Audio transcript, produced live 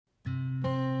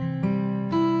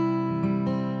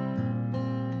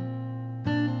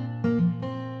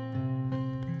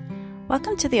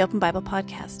Welcome to the Open Bible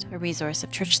Podcast, a resource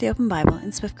of Church of the Open Bible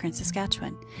in Swift Current,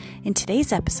 Saskatchewan. In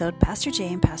today's episode, Pastor Jay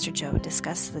and Pastor Joe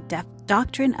discuss the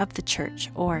Doctrine of the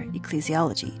Church, or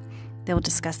Ecclesiology. They will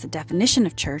discuss the definition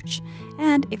of church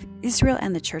and if Israel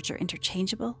and the church are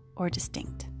interchangeable or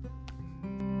distinct.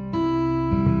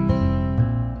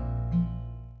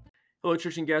 Hello,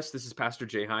 church and guests. This is Pastor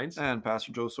Jay Hines. And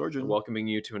Pastor Joe Sorgen. Welcoming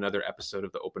you to another episode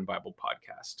of the Open Bible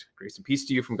Podcast. Grace and peace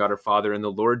to you from God our Father and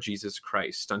the Lord Jesus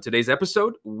Christ. On today's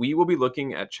episode, we will be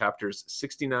looking at chapters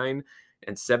 69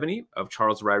 and 70 of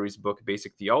Charles Ryrie's book,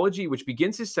 Basic Theology, which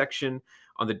begins his section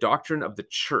on the doctrine of the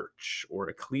church,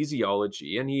 or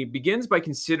ecclesiology. And he begins by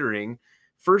considering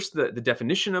first the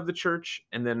definition of the church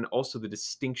and then also the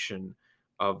distinction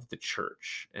of the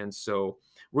church. And so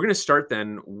we're going to start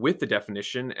then with the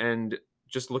definition and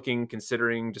just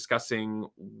considering, discussing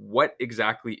what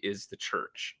exactly is the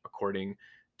church according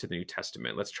to the New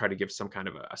Testament. Let's try to give some kind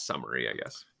of a summary, I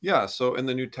guess. Yeah, so in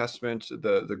the New Testament,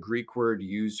 the Greek word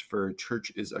used for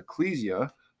church is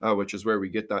ecclesia, which is where we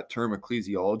get that term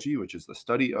ecclesiology, which is the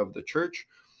study of the church.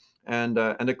 And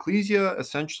ecclesia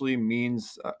essentially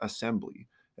means assembly.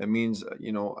 It means,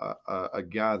 a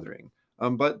gathering.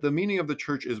 But the meaning of the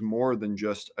church is more than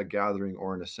just a gathering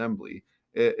or an assembly.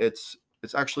 It's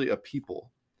actually a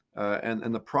people.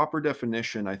 And the proper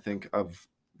definition, I think, of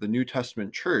the New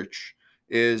Testament church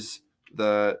is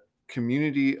the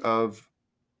community of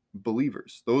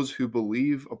believers. Those who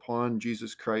believe upon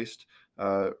Jesus Christ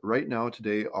right now,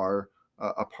 today, are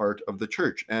a part of the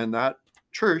church. And that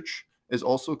church is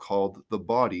also called the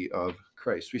body of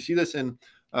Christ. We see this in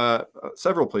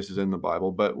several places in the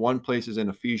Bible, but one place is in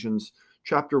Ephesians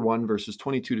chapter 1, verses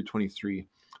 22 to 23,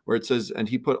 where it says, "And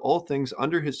he put all things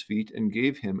under his feet and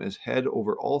gave him as head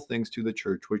over all things to the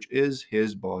church, which is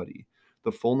his body,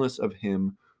 the fullness of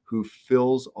him who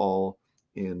fills all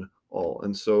in all."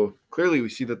 And so clearly we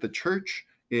see that the church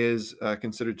is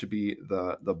considered to be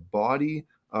the body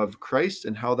of Christ,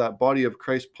 and how that body of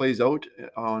Christ plays out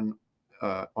on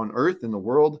earth in the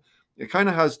world. It kind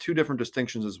of has two different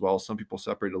distinctions as well. Some people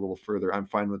separate a little further. I'm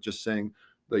fine with just saying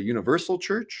the universal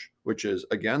church, which is,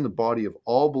 again, the body of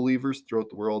all believers throughout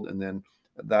the world, and then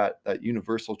that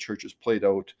universal church is played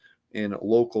out in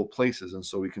local places, and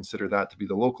so we consider that to be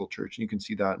the local church. And you can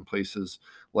see that in places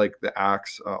like the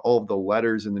Acts. All of the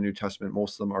letters in the New Testament,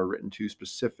 most of them are written to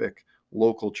specific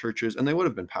local churches, and they would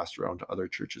have been passed around to other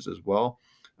churches as well.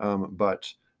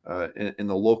 But in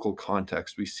the local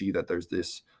context, we see that there's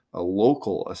this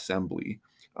local assembly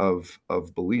of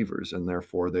believers, and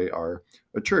therefore they are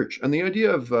a church. And the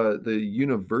idea of the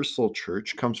universal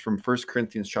church comes from 1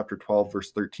 Corinthians chapter 12,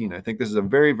 verse 13. I think this is a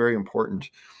very, very important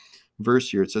verse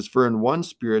here. It says, "For in one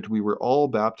spirit we were all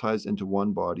baptized into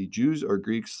one body, Jews or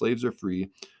Greeks, slaves or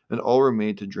free, and all were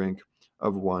made to drink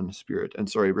of one spirit."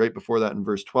 And right before that in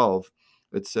verse 12,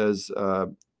 it says,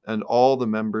 "And all the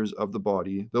members of the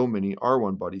body, though many, are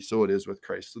one body, so it is with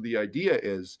Christ." So the idea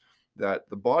is that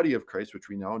the body of Christ, which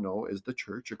we now know is the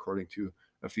church, according to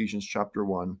Ephesians chapter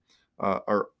 1,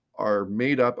 are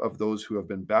made up of those who have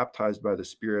been baptized by the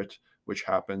Spirit, which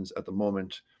happens at the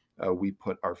moment we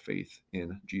put our faith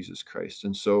in Jesus Christ.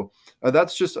 And so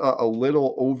that's just a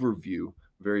little overview,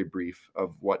 very brief,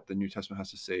 of what the New Testament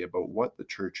has to say about what the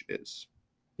church is.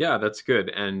 Yeah, that's good.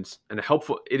 And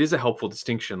it is a helpful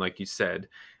distinction, like you said.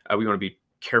 We want to be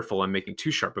careful on making too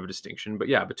sharp of a distinction, but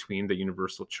yeah, between the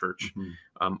universal church,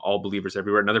 all believers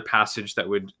everywhere. Another passage that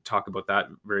would talk about that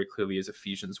very clearly is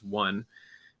Ephesians 1,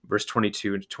 verse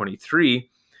 22 to 23,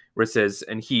 where it says,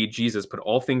 "And he, Jesus, put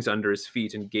all things under his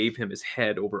feet and gave him his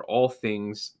head over all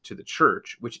things to the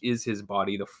church, which is his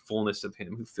body, the fullness of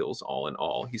him who fills all in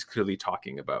all." He's clearly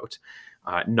talking about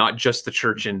not just the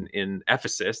church in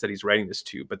Ephesus that he's writing this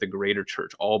to, but the greater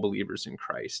church, all believers in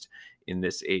Christ in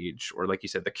this age, or like you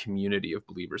said, the community of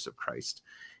believers of Christ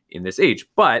in this age.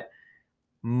 But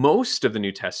most of the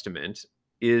New Testament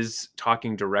is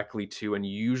talking directly to and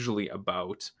usually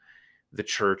about the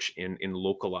church in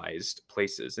localized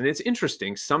places. And it's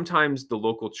interesting. Sometimes the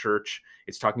local church,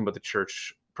 it's talking about the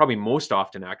church, probably most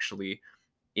often actually,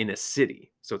 in a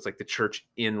city. So it's like the church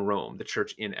in Rome, the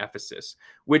church in Ephesus,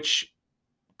 which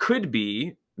could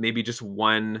be maybe just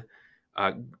one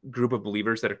group of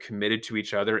believers that are committed to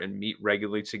each other and meet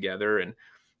regularly together and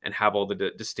have all the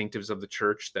distinctives of the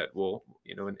church that will,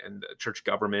 and the church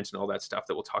government and all that stuff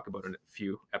that we'll talk about in a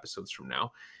few episodes from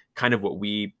now, kind of what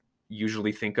we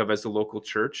usually think of as the local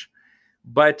church.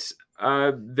 But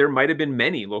there might have been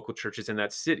many local churches in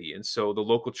that city. And so the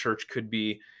local church could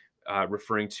be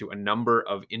referring to a number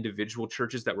of individual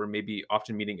churches that were maybe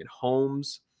often meeting in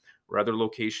homes or other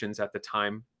locations at the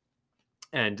time.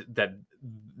 and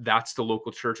that's the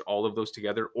local church, all of those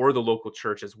together, or the local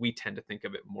church as we tend to think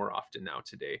of it more often now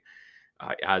today,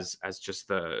 as just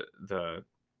the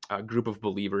group of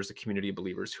believers, a community of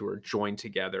believers who are joined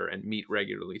together and meet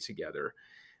regularly together,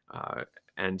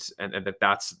 and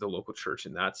that's the local church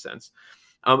in that sense.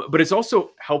 But it's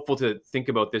also helpful to think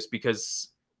about this because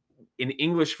in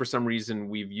English, for some reason,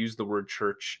 we've used the word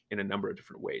church in a number of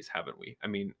different ways, haven't we? I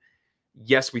mean,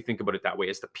 yes, we think about it that way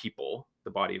as the people,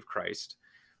 the body of Christ,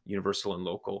 universal and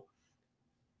local.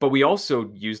 But we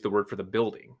also use the word for the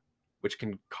building, which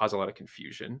can cause a lot of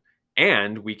confusion.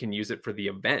 And we can use it for the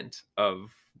event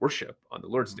of worship on the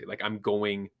Lord's Day. Like, I'm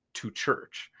going to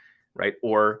church, right?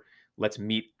 Or let's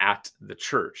meet at the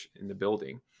church in the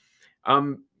building.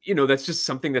 That's just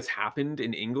something that's happened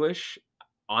in English.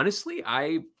 Honestly,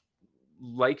 I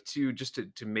like to just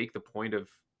to make the point of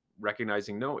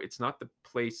recognizing, no, it's not the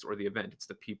place or the event, it's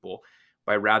the people,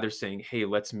 by rather saying, hey,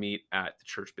 let's meet at the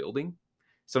church building.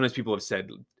 Sometimes people have said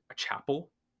a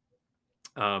chapel.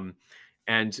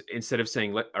 And instead of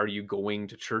saying, are you going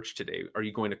to church today? Are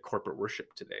you going to corporate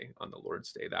worship today on the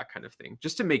Lord's Day? That kind of thing.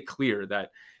 Just to make clear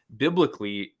that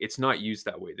biblically, it's not used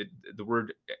that way. The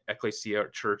word ecclesia, or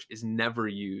church, is never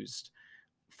used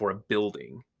for a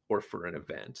building or for an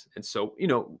event. And so,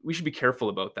 we should be careful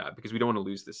about that because we don't want to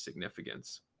lose this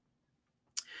significance.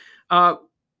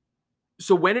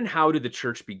 So when and how did the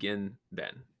church begin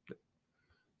then?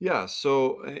 Yeah,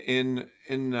 so in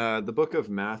the book of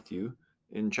Matthew,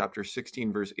 in chapter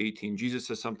 16, verse 18, Jesus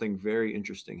says something very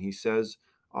interesting. He says,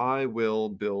 I will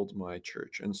build my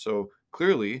church. And so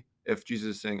clearly, if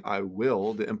Jesus is saying, I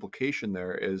will, the implication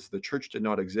there is the church did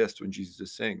not exist when Jesus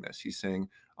is saying this. He's saying,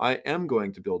 I am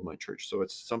going to build my church. So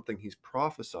it's something he's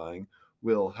prophesying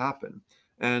will happen.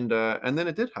 And then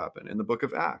it did happen in the book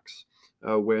of Acts,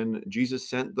 when Jesus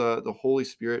sent the Holy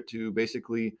Spirit to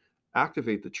basically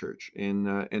activate the church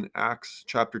in Acts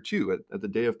chapter 2 at the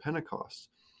day of Pentecost.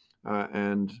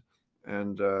 And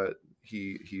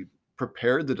he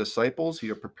prepared the disciples,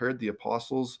 he prepared the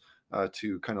apostles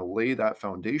to kind of lay that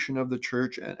foundation of the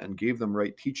church and gave them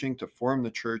right teaching to form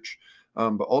the church.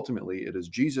 But ultimately, it is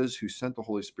Jesus who sent the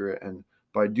Holy Spirit. And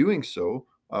by doing so,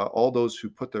 all those who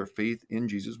put their faith in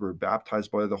Jesus were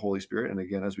baptized by the Holy Spirit. And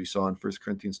again, as we saw in 1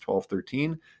 Corinthians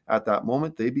 12:13, at that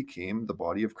moment, they became the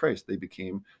body of Christ. They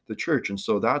became the church. And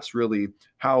so that's really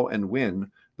how and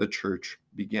when the church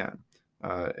began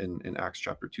in Acts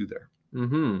chapter 2 there.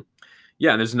 Mm-hmm.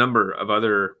 Yeah, and there's a number of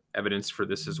other evidence for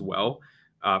this as well.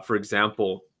 For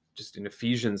example, just in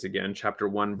Ephesians again, chapter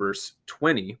 1, verse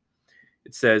 20,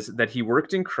 it says that he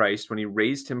worked in Christ when he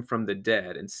raised him from the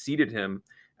dead and seated him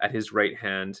at his right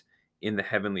hand in the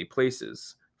heavenly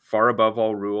places, far above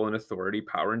all rule and authority,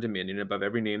 power and dominion, above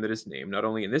every name that is named, not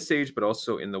only in this age, but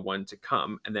also in the one to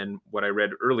come. And then what I read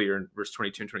earlier in verse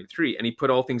 22 and 23, and he put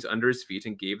all things under his feet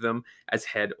and gave them as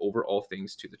head over all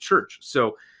things to the church.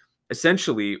 So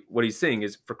essentially what he's saying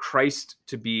is, for Christ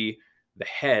to be the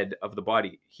head of the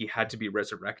body, he had to be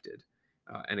resurrected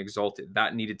and exalted.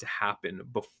 That needed to happen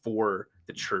before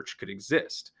the church could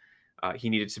exist. He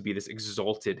needed to be this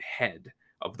exalted head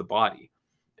of the body,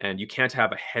 and you can't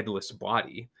have a headless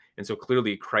body. And so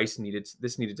clearly Christ needed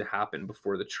to happen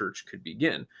before the church could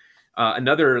begin.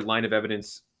 Another line of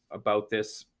evidence about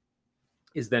this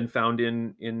is then found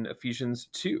in Ephesians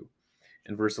 2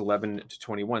 in verse 11 to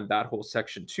 21, that whole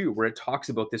section 2, where it talks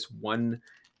about this one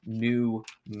new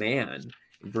man.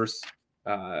 In verse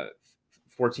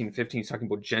 14 and 15, he's talking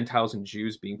about Gentiles and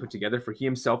Jews being put together. For he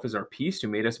himself is our peace, who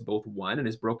made us both one, and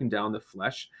has broken down the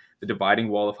flesh, the dividing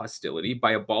wall of hostility,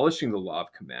 by abolishing the law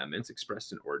of commandments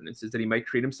expressed in ordinances, that he might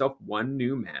create himself one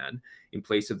new man in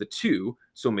place of the two,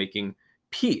 so making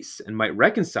peace, and might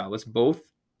reconcile us both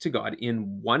to God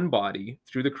in one body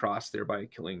through the cross, thereby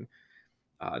killing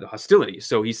the hostility.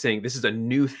 So he's saying this is a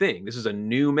new thing. This is a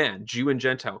new man, Jew and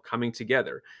Gentile coming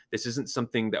together. This isn't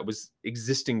something that was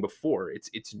existing before.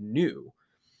 It's new.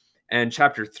 And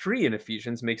chapter 3 in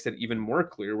Ephesians makes that even more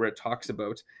clear, where it talks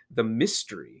about the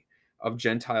mystery of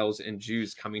Gentiles and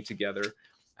Jews coming together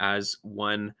as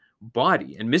one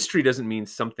body. And mystery doesn't mean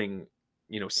something,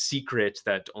 secret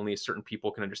that only a certain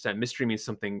people can understand. Mystery means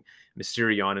something,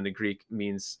 mysterion in the Greek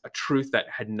means a truth that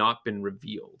had not been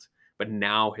revealed, but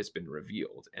now has been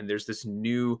revealed. And there's this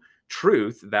new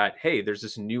truth that, hey, there's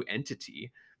this new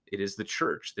entity. It is the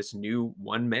church, this new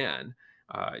one man,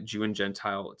 Jew and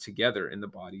Gentile together in the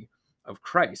body of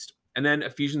Christ. And then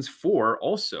Ephesians 4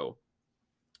 also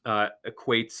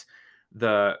equates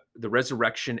the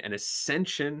resurrection and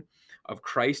ascension of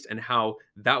Christ, and how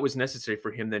that was necessary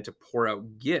for him then to pour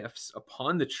out gifts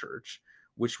upon the church,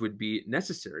 which would be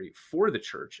necessary for the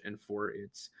church and for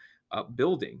its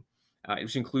building.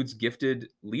 which includes gifted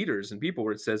leaders and people,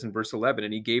 where it says in verse 11,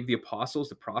 and he gave the apostles,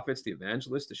 the prophets, the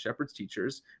evangelists, the shepherds,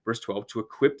 teachers, verse 12, to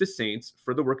equip the saints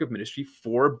for the work of ministry,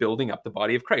 for building up the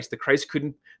body of Christ.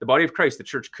 The body of Christ, the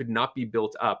church, could not be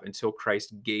built up until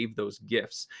Christ gave those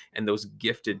gifts and those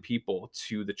gifted people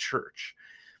to the church.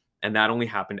 And that only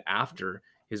happened after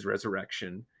his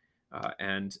resurrection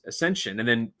and ascension. And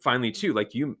then finally, too,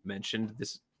 like you mentioned,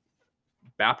 this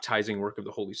baptizing work of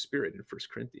the Holy Spirit in 1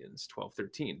 Corinthians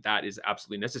 12:13. That is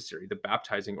absolutely necessary. The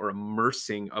baptizing or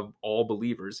immersing of all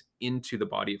believers into the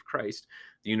body of Christ,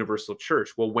 the universal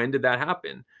church. Well, when did that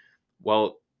happen?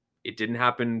 Well, it didn't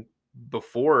happen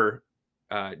before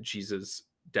Jesus'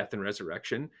 death and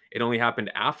resurrection. It only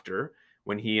happened after,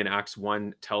 when he in Acts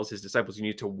 1 tells his disciples, you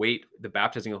need to wait. The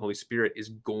baptizing of the Holy Spirit is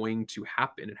going to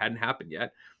happen. It hadn't happened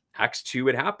yet. Acts 2,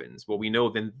 it happens. Well, we know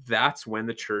then that's when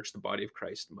the church, the body of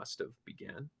Christ, must have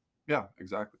began. Yeah,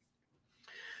 exactly.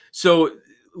 So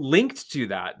linked to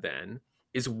that then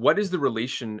is, what is the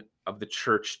relation of the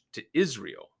church to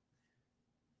Israel?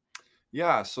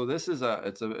 Yeah, so this is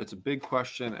it's a big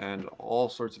question, and all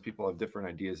sorts of people have different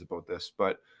ideas about this.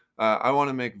 But I want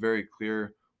to make very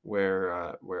clear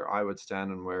where I would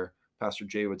stand and where Pastor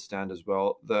Jay would stand as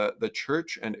well. The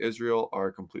church and Israel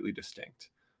are completely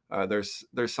distinct. There's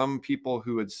some people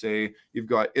who would say you've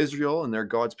got Israel and they're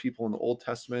God's people in the Old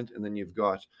Testament, and then you've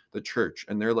got the church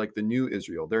and they're like the new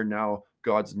Israel. They're now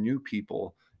God's new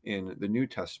people in the New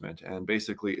Testament, and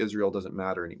basically Israel doesn't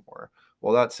matter anymore.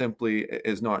 Well, that simply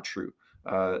is not true.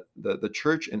 The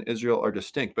church and Israel are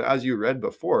distinct, but as you read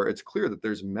before, it's clear that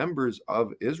there's members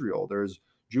of Israel. There's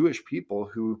Jewish people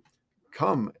who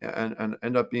come and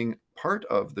end up being part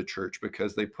of the church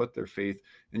because they put their faith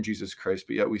in Jesus Christ,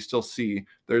 but yet we still see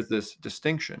there's this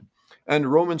distinction.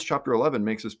 And Romans chapter 11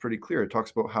 makes this pretty clear. It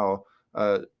talks about how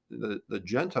the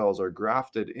Gentiles are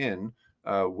grafted in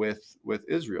with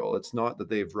Israel. It's not that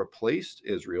they've replaced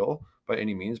Israel by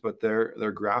any means, but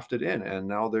they're grafted in, and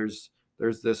now there's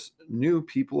this new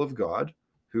people of God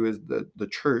who is the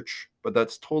church, but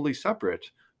that's totally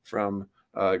separate from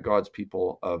God's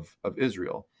people of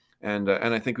Israel. And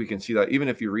I think we can see that even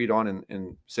if you read on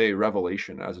in say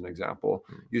Revelation as an example,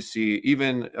 you see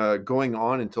even going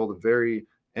on until the very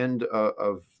end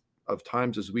of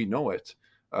times as we know it,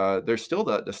 there's still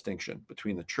that distinction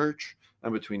between the church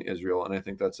and between Israel. And I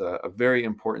think that's a very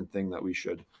important thing that we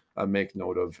should make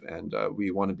note of. And we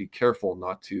want to be careful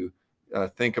not to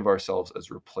think of ourselves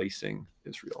as replacing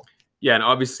Israel. Yeah, and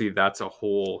obviously that's a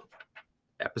whole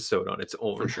episode on its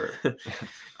own. For sure.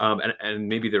 And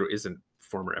maybe there is a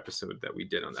former episode that we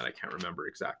did on that. I can't remember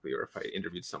exactly, or if I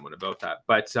interviewed someone about that.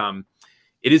 But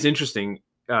it is interesting.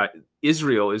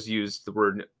 Israel is used, the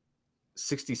word,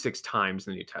 66 times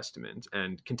in the New Testament,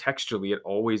 and contextually it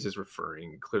always is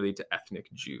referring clearly to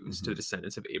ethnic Jews, to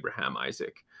descendants of Abraham,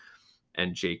 Isaac,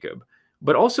 and Jacob.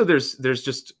 But also there's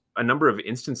just a number of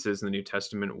instances in the New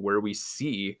Testament where we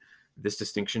see this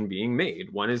distinction being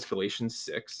made. One is Galatians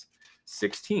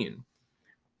 6:16,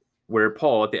 where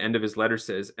Paul at the end of his letter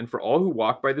says, and for all who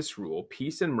walk by this rule,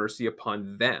 peace and mercy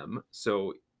upon them.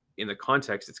 So in the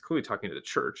context, it's clearly talking to the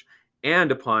church,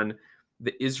 and upon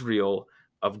the Israel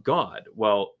of God.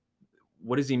 Well,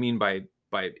 what does he mean by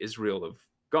Israel of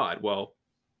God? Well,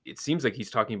 it seems like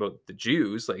he's talking about the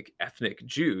Jews, like ethnic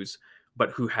Jews,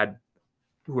 but who had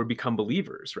become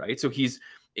believers, right? So he's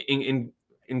in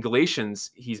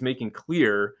Galatians, he's making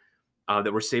clear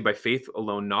that we're saved by faith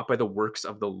alone, not by the works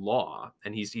of the law.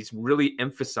 And he's really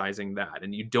emphasizing that.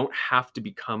 And you don't have to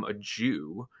become a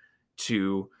Jew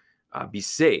to be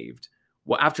saved.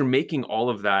 Well, after making all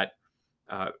of that,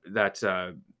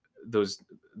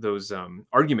 those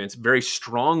arguments very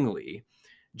strongly,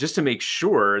 just to make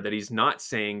sure that he's not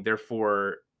saying,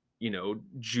 therefore,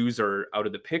 Jews are out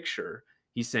of the picture.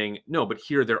 He's saying, no, but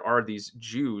here there are these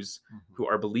Jews who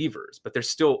are believers, but they're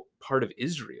still part of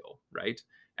Israel, right?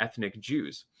 Ethnic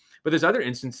Jews. But there's other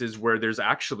instances where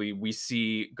we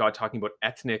see God talking about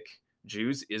ethnic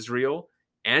Jews, Israel,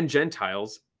 and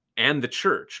Gentiles, and the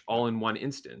church all in one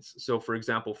instance. So for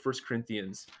example, 1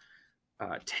 Corinthians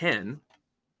 10,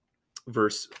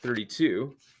 verse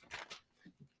 32.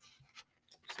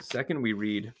 Second, we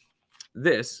read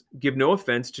this: give no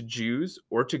offense to Jews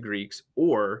or to Greeks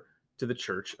or to the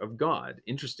church of God.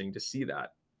 Interesting to see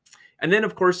that. And then,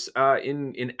 of course,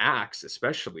 in Acts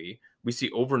especially, we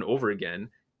see over and over again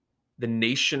the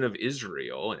nation of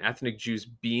Israel and ethnic Jews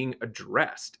being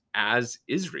addressed as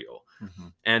Israel.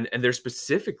 And they're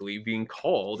specifically being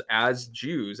called as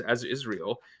Jews, as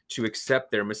Israel, to accept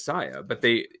their Messiah. But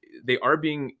they are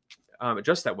being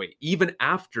addressed that way even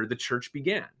after the church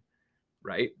began,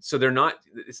 right? So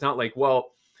it's not like,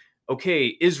 well,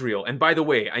 okay, Israel, and by the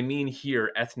way, I mean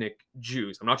here ethnic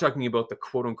Jews. I'm not talking about the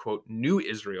quote unquote new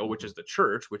Israel, which is the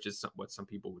church, which is what some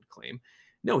people would claim.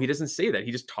 No, he doesn't say that.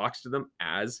 He just talks to them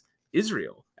as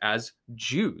Israel, as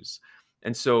Jews.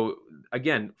 And so,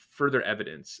 again, further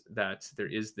evidence that there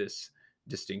is this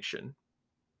distinction.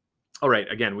 All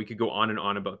right, again, we could go on and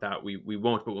on about that. We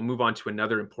won't, but we'll move on to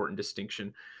another important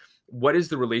distinction. What is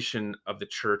the relation of the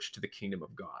church to the kingdom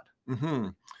of God? Mm-hmm.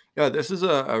 Yeah, this is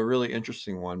a really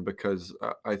interesting one because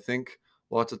I think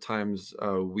lots of times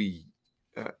we,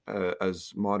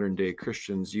 as modern day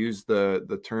Christians, use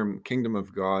the term kingdom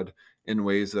of God in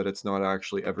ways that it's not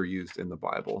actually ever used in the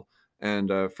Bible.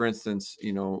 And for instance,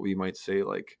 we might say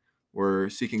like we're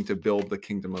seeking to build the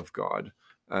kingdom of God.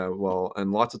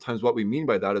 And lots of times what we mean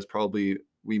by that is probably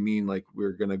we mean like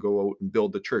we're going to go out and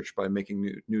build the church by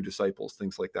making new disciples,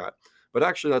 things like that. But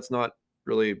actually, that's not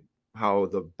really how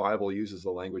the Bible uses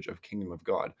the language of kingdom of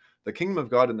God. The kingdom of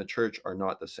God and the church are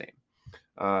not the same.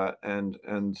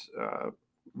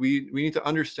 We need to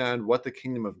understand what the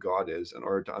kingdom of God is in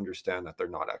order to understand that they're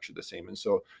not actually the same. And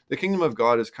so the kingdom of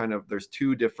God is there's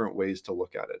two different ways to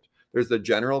look at it. There's the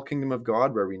general kingdom of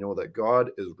God where we know that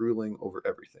God is ruling over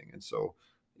everything. And so,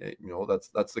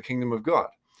 that's the kingdom of God.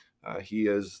 He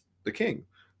is the king.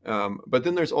 But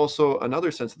then there's also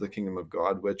another sense of the kingdom of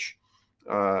God, which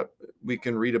we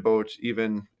can read about.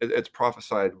 Even it's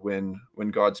prophesied when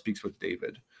God speaks with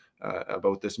David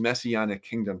about this messianic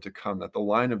kingdom to come, that the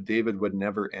line of David would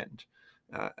never end.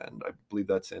 And I believe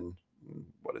that's in,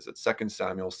 2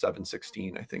 Samuel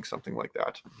 7:16, I think, something like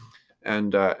that.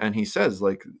 And he says,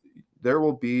 like, there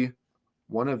will be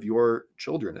one of your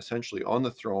children essentially on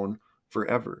the throne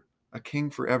forever, a king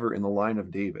forever in the line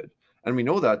of David. And we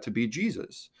know that to be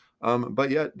Jesus. But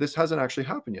yet this hasn't actually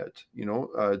happened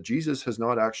yet. Jesus has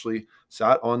not actually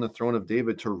sat on the throne of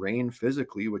David to reign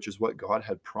physically, which is what God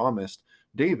had promised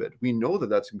David. We know that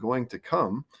that's going to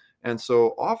come. And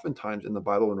so oftentimes in the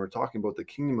Bible, when we're talking about the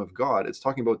kingdom of God, it's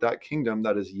talking about that kingdom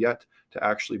that is yet to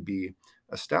actually be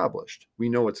established. We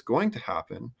know it's going to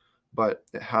happen, but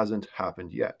it hasn't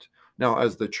happened yet. Now,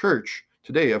 as the church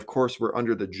today, of course, we're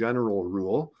under the general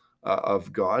rule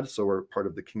of God. So we're part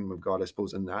of the kingdom of God, I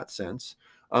suppose, in that sense.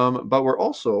 But we're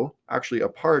also actually a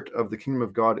part of the kingdom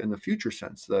of God in the future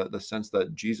sense, the sense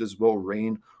that Jesus will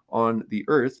reign on the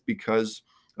earth, because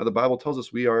the Bible tells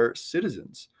us we are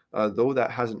citizens. Though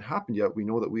that hasn't happened yet, we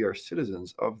know that we are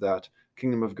citizens of that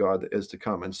kingdom of God that is to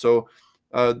come. And so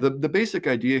the basic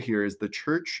idea here is the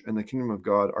church and the kingdom of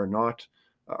God are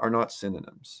not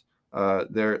synonyms.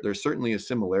 There certainly is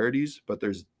similarities, but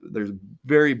there's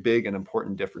very big and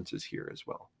important differences here as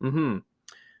well. Mm-hmm.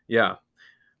 Yeah.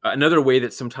 Another way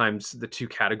that sometimes the two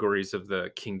categories of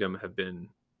the kingdom have been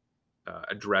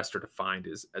addressed or defined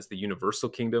is as the universal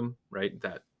kingdom, right?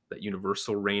 That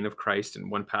universal reign of Christ.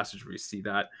 And one passage where you see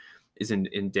that is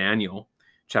in Daniel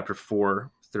chapter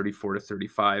 4, 34 to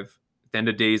 35. At the end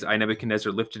of days, I,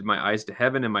 Nebuchadnezzar, lifted my eyes to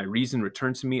heaven, and my reason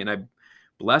returned to me, and I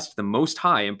blessed the Most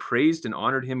High and praised and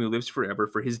honored him who lives forever,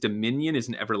 for his dominion is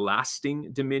an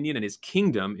everlasting dominion, and his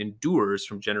kingdom endures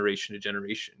from generation to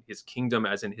generation. His kingdom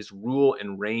as in his rule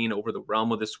and reign over the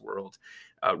realm of this world,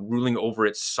 ruling over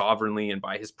it sovereignly and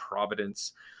by his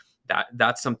providence.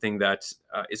 That's something that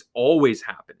is always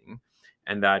happening,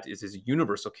 and that is his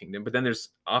universal kingdom. But then there's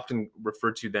often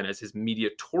referred to then as his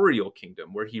mediatorial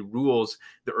kingdom, where he rules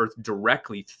the earth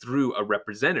directly through a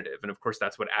representative. And of course,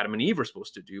 that's what Adam and Eve were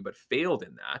supposed to do, but failed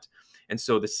in that. And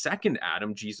so the second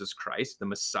Adam, Jesus Christ, the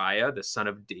Messiah, the son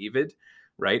of David,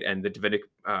 right, and the Davidic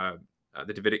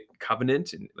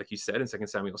covenant, and like you said in 2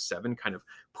 Samuel 7, kind of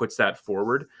puts that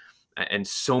forward, and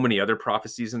so many other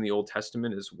prophecies in the Old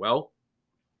Testament as well.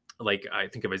 Like I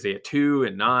think of Isaiah 2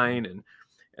 and 9 and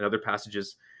other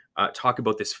passages talk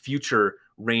about this future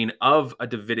reign of a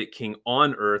Davidic king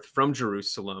on earth from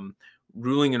Jerusalem,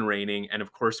 ruling and reigning. And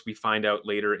of course, we find out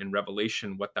later in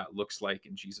Revelation what that looks like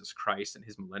in Jesus Christ and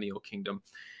his millennial kingdom.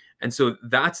 And so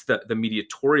that's the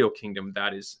mediatorial kingdom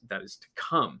that is to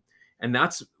come. And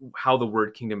that's how the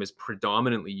word kingdom is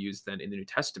predominantly used then in the New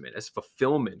Testament, as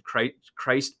fulfillment,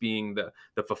 Christ being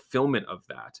the fulfillment of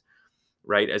that,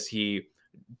 right? As he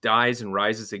dies and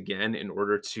rises again in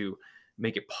order to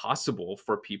make it possible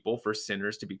for people, for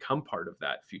sinners, to become part of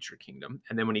that future kingdom.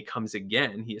 And then when he comes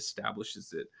again, he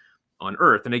establishes it on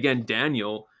earth. And again,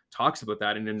 Daniel talks about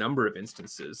that in a number of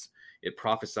instances. It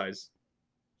prophesies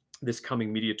this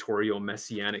coming mediatorial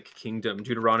messianic kingdom.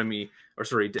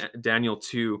 Daniel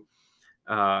 2,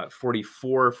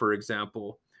 44, for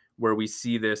example, where we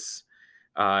see this.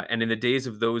 And in the days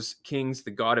of those kings, the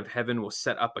God of heaven will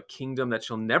set up a kingdom that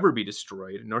shall never be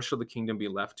destroyed, nor shall the kingdom be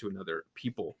left to another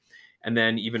people. And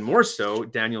then even more so,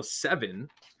 Daniel 7,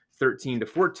 13 to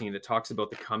 14 that talks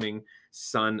about the coming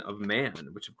Son of Man,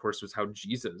 which of course was how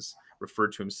Jesus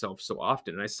referred to himself so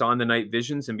often. And I saw in the night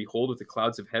visions, and behold, with the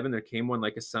clouds of heaven, there came one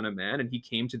like a son of man, and he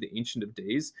came to the Ancient of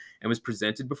Days and was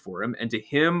presented before him. And to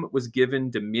him was given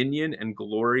dominion and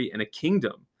glory and a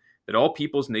kingdom, that all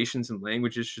peoples, nations, and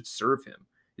languages should serve him.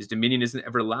 His dominion is an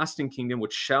everlasting kingdom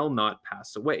which shall not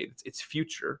pass away. It's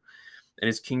future. And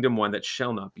his kingdom one that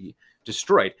shall not be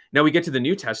destroyed. Now we get to the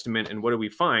New Testament, and what do we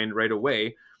find right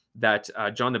away? That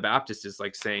John the Baptist is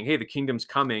like saying, hey, the kingdom's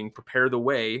coming, prepare the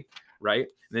way, right?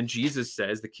 And then Jesus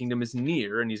says the kingdom is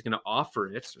near, and he's going to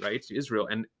offer it, right, to Israel.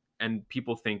 And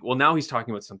people think, well, now he's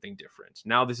talking about something different.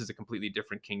 Now this is a completely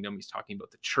different kingdom. He's talking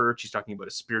about the church. He's talking about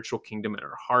a spiritual kingdom in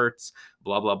our hearts,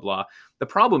 blah, blah, blah. The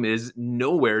problem is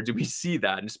nowhere do we see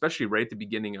that, and especially right at the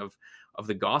beginning of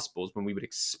the Gospels, when we would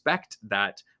expect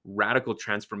that radical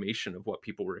transformation of what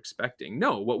people were expecting.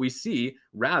 No, what we see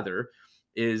rather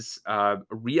is a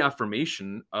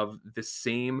reaffirmation of the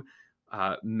same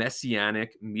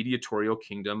messianic mediatorial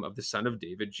kingdom of the Son of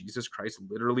David, Jesus Christ,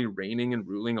 literally reigning and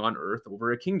ruling on earth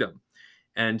over a kingdom.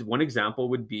 And one example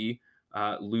would be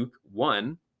Luke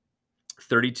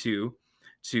 1:32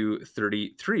 to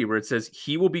 33, where it says,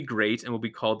 he will be great and will be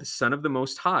called the Son of the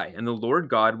Most High, and the Lord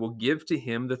God will give to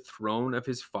him the throne of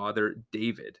his father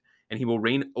David, and he will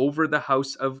reign over the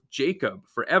house of Jacob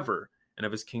forever, and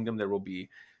of his kingdom there will be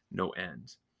no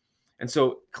end. And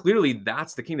so clearly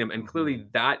that's the kingdom, and clearly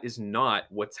that is not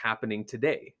what's happening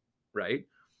today, right?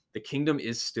 The kingdom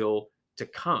is still to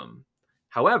come.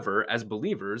 However, as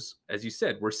believers, as you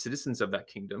said, we're citizens of that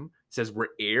kingdom. It says we're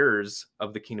heirs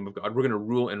of the kingdom of God. We're going to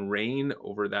rule and reign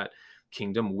over that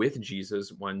kingdom with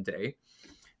Jesus one day.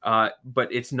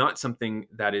 But it's not something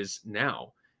that is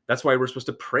now. That's why we're supposed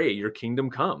to pray, your kingdom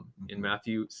come, in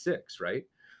Matthew 6, right?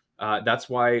 That's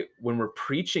why when we're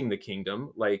preaching the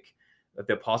kingdom, like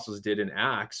the apostles did in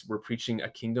Acts, we're preaching a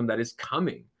kingdom that is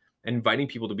coming and inviting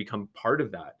people to become part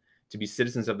of that, to be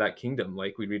citizens of that kingdom,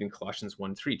 like we read in Colossians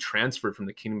 1:3, transferred from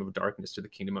the kingdom of darkness to the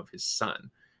kingdom of his Son,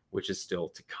 which is still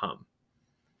to come.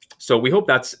 So we hope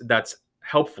that's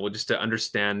helpful just to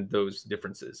understand those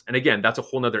differences. And again, that's a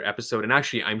whole nother episode. And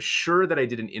actually, I'm sure that I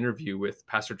did an interview with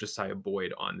Pastor Josiah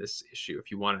Boyd on this issue, if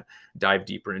you want to dive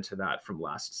deeper into that from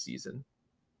last season.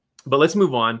 But let's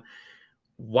move on.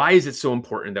 Why is it so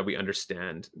important that we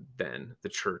understand then the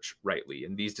church rightly,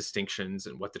 and these distinctions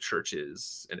and what the church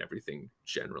is and everything,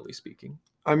 generally speaking?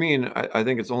 I mean, I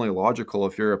think it's only logical.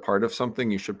 If you're a part of something,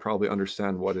 you should probably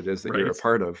understand what it is that you're a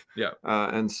part of. Yeah.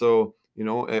 And so, you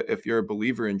know, if you're a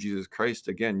believer in Jesus Christ,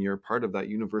 again, you're part of that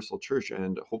universal church,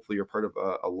 and hopefully you're part of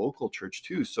a local church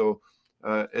too. So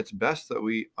it's best that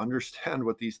we understand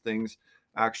what these things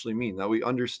actually mean, that we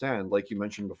understand, like you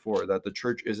mentioned before, that the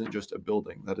church isn't just a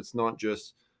building, that it's not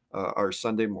just our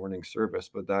Sunday morning service,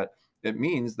 but that it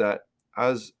means that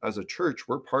as a church,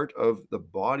 we're part of the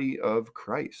body of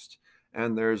Christ.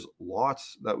 And there's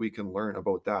lots that we can learn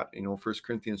about that. You know, 1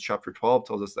 Corinthians chapter 12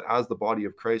 tells us that as the body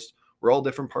of Christ, we're all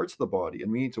different parts of the body,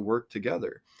 and we need to work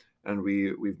together. And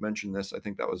we've mentioned this, I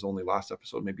think that was only last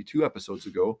episode, maybe 2 episodes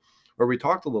ago, where we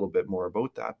talked a little bit more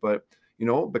about that. But, you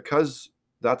know, because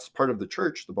that's part of the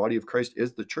church, the body of Christ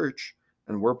is the church,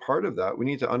 and we're part of that, we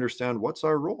need to understand what's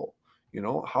our role. You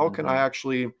know, how can I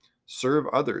actually serve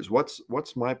others? What's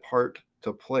my part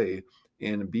to play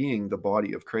in being the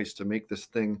body of Christ to make this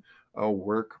thing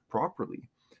work properly?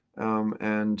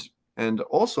 And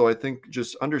also, I think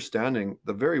just understanding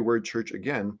the very word church,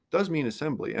 again, does mean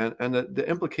assembly, and the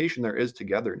implication there is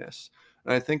togetherness.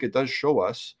 And I think it does show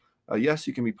us, yes,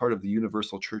 you can be part of the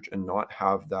universal church and not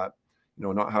have that, you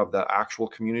know, not have that actual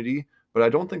community. But I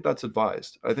don't think that's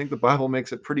advised. I think the Bible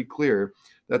makes it pretty clear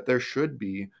that there should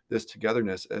be this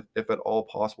togetherness, if at all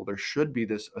possible. There should be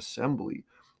this assembly.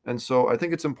 And so I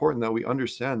think it's important that we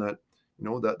understand that, you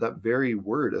know, that very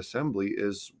word assembly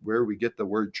is where we get the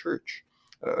word church,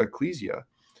 ecclesia.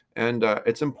 And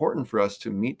it's important for us to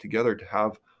meet together, to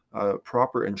have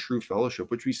proper and true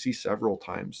fellowship, which we see several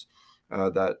times,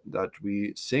 that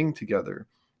we sing together,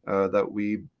 that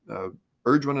we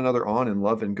urge one another on in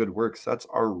love and good works. That's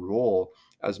our role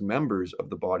as members of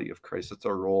the body of Christ. That's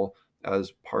our role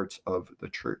as parts of the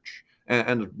church.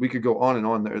 And we could go on and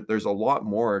on. There's a lot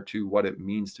more to what it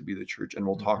means to be the church, and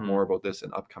we'll talk more about this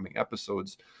in upcoming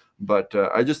episodes. But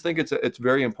I just think it's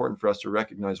very important for us to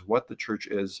recognize what the church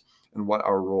is and what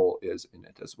our role is in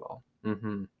it as well.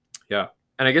 Yeah.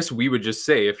 And I guess we would just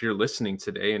say, if you're listening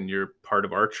today and you're part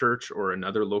of our church or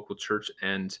another local church,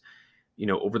 and you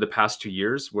know, over the past 2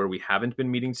 years where we haven't been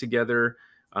meeting together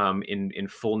in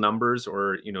full numbers,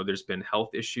 or, you know, there's been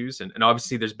health issues. And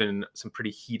obviously there's been some pretty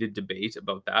heated debate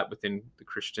about that within the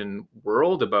Christian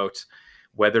world about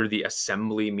whether the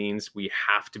assembly means we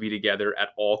have to be together at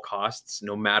all costs,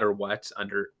 no matter what,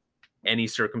 under any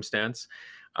circumstance.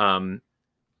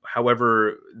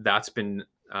 However that's been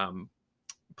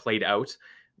played out,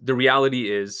 the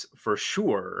reality is, for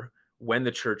sure, when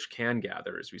the church can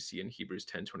gather, as we see in Hebrews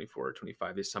 10, 24 or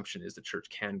 25, the assumption is the church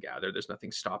can gather. There's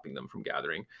nothing stopping them from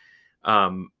gathering.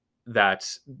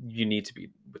 That you need to be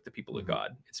with the people of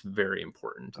God. It's very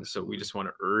important. And so we just want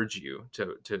to urge you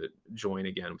to join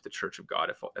again with the Church of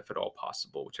God, if at all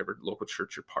possible, whichever local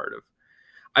church you're part of.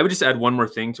 I would just add one more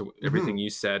thing to everything you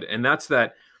said, and that's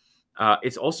that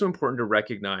it's also important to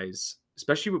recognize,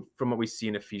 especially from what we see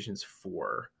in Ephesians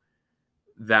 4,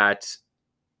 that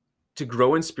to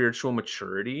grow in spiritual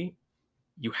maturity,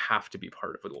 you have to be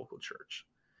part of a local church.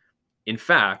 In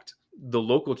fact, the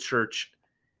local church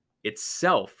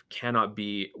itself cannot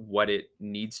be what it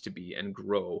needs to be and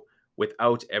grow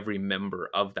without every member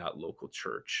of that local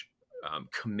church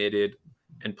committed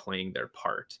and playing their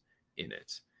part in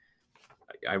it.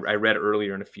 I read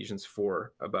earlier in Ephesians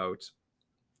 4 about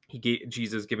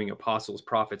Jesus giving apostles,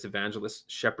 prophets, evangelists,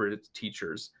 shepherds,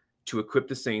 teachers to equip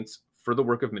the saints for the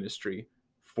work of ministry,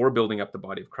 for building up the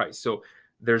body of Christ. So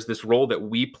there's this role that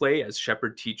we play as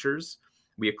shepherd teachers.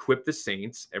 We equip the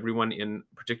saints, everyone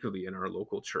particularly in our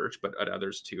local church, but at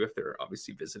others too, if they're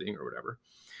obviously visiting or whatever.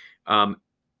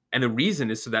 And the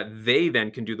reason is so that they then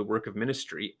can do the work of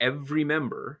ministry, every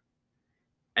member,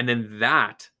 and then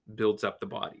that builds up the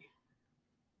body,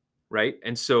 right?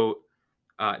 And so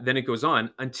then it goes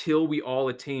on, until we all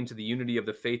attain to the unity of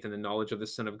the faith and the knowledge of the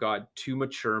Son of God, to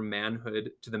mature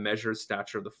manhood, to the measure of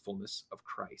stature of the fullness of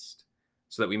Christ,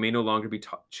 so that we may no longer be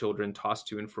children tossed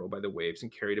to and fro by the waves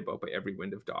and carried about by every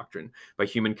wind of doctrine, by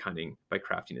human cunning, by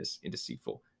craftiness in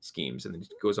deceitful schemes. And then it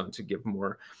goes on to give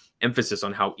more emphasis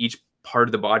on how each part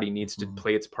of the body needs to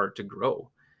play its part to grow.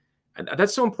 And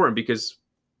that's so important, because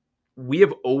we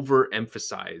have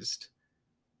overemphasized,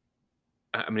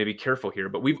 I'm going to be careful here,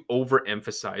 but we've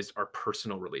overemphasized our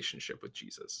personal relationship with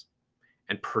Jesus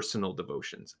and personal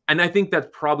devotions. And I think that's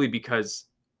probably because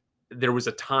there was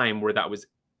a time where that was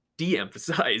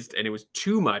de-emphasized and it was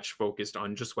too much focused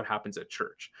on just what happens at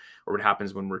church or what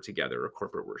happens when we're together or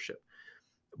corporate worship.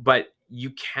 But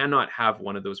you cannot have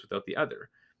one of those without the other.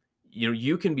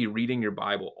 You can be reading your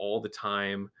Bible all the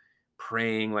time,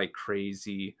 praying like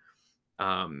crazy,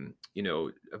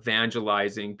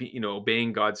 evangelizing,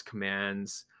 obeying God's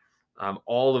commands,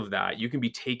 all of that. You can be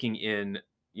taking in,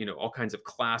 all kinds of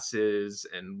classes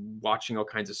and watching all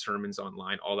kinds of sermons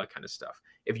online, all that kind of stuff.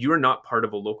 If you are not part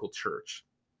of a local church,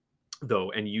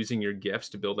 though, and using your gifts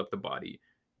to build up the body,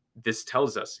 this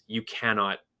tells us you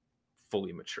cannot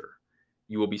fully mature.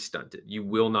 You will be stunted. You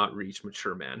will not reach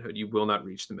mature manhood. You will not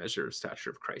reach the measure of stature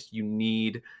of Christ. You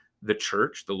need the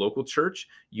church, the local church.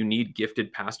 You need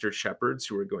gifted pastor shepherds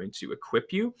who are going to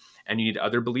equip you, and you need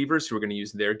other believers who are going to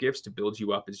use their gifts to build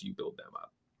you up as you build them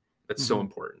up. That's so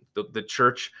important. The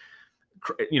church,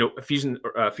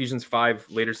 Ephesians 5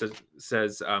 later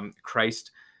says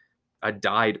Christ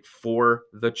died for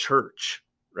the church,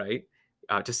 right?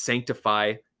 To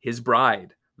sanctify his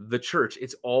bride, the church.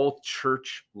 It's all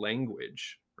church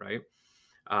language, right?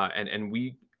 And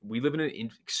we live in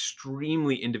an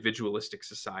extremely individualistic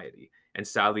society, and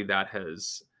sadly, that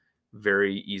has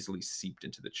very easily seeped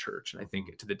into the church, and I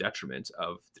think to the detriment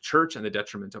of the church and the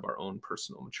detriment of our own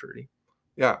personal maturity.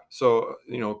 Yeah. So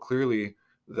clearly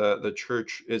the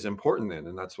church is important then,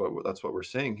 and that's what we're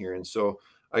saying here. And so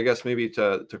I guess maybe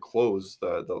to close,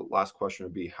 the last question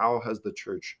would be, how has the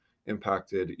church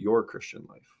impacted your Christian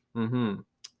life?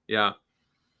 Yeah.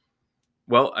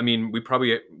 Well, I mean, we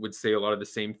probably would say a lot of the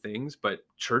same things, but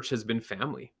church has been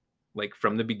family, like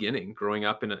from the beginning. Growing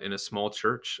up in a small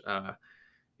church,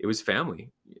 it was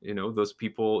family. Those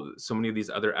people, so many of these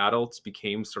other adults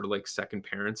became sort of like second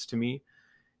parents to me,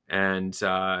 and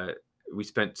we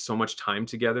spent so much time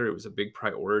together. It was a big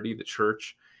priority, the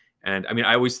church. And I mean,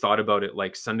 I always thought about it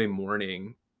like Sunday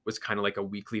morning was kind of like a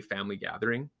weekly family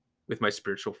gathering with my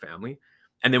spiritual family.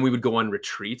 And then we would go on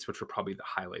retreats, which were probably the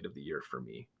highlight of the year for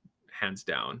me, hands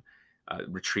down.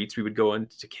 Retreats, we would go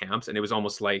into camps, and it was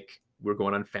almost like we're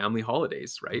going on family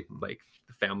holidays, right? Like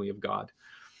the family of God.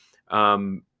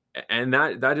 And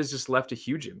that has just left a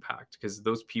huge impact, because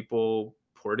those people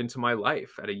poured into my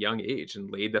life at a young age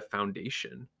and laid the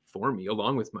foundation for me,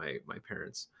 along with my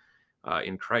parents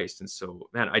in Christ. And so,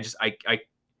 man, I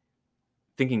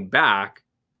thinking back,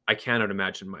 I cannot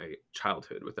imagine my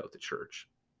childhood without the church.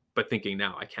 But thinking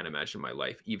now, I can't imagine my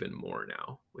life even more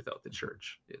now without the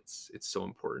church. It's so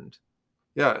important.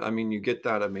 Yeah, I mean, you get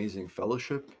that amazing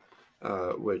fellowship,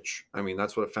 which, I mean,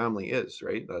 that's what family is,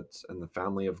 right? And the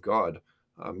family of God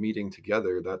meeting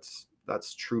together. That's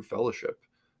that's true fellowship.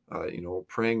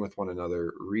 Praying with one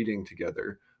another, reading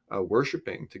together,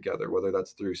 worshiping together, whether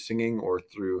that's through singing or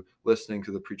through listening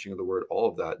to the preaching of the word, all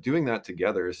of that, doing that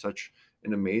together is such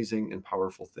an amazing and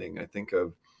powerful thing. I think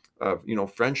of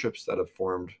friendships that have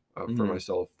formed for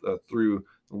myself through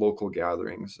local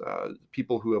gatherings,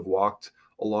 people who have walked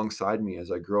alongside me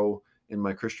as I grow in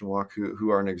my Christian walk, who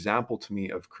are an example to me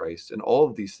of Christ, and all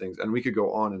of these things. And we could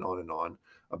go on and on and on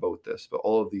about this, but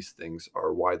all of these things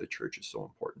are why the church is so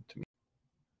important to me.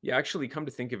 Yeah, actually, come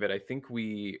to think of it, I think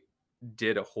we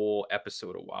did a whole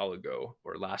episode a while ago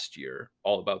or last year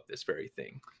all about this very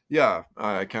thing. Yeah,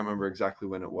 I can't remember exactly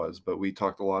when it was, but we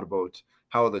talked a lot about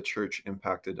how the church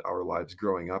impacted our lives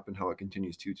growing up and how it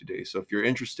continues to today. So if you're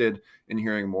interested in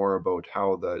hearing more about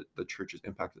how the church has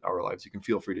impacted our lives, you can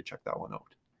feel free to check that one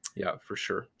out. Yeah, for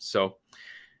sure. So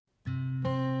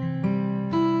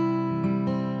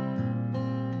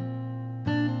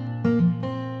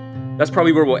that's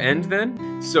probably where we'll end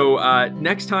then. So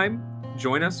next time,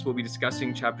 join us. We'll be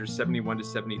discussing chapters 71 to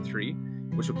 73,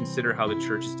 which will consider how the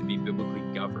church is to be biblically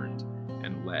governed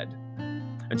and led.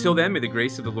 Until then, may the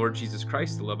grace of the Lord Jesus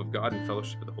Christ, the love of God, and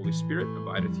fellowship of the Holy Spirit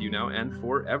abide with you now and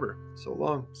forever. So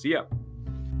long. See ya.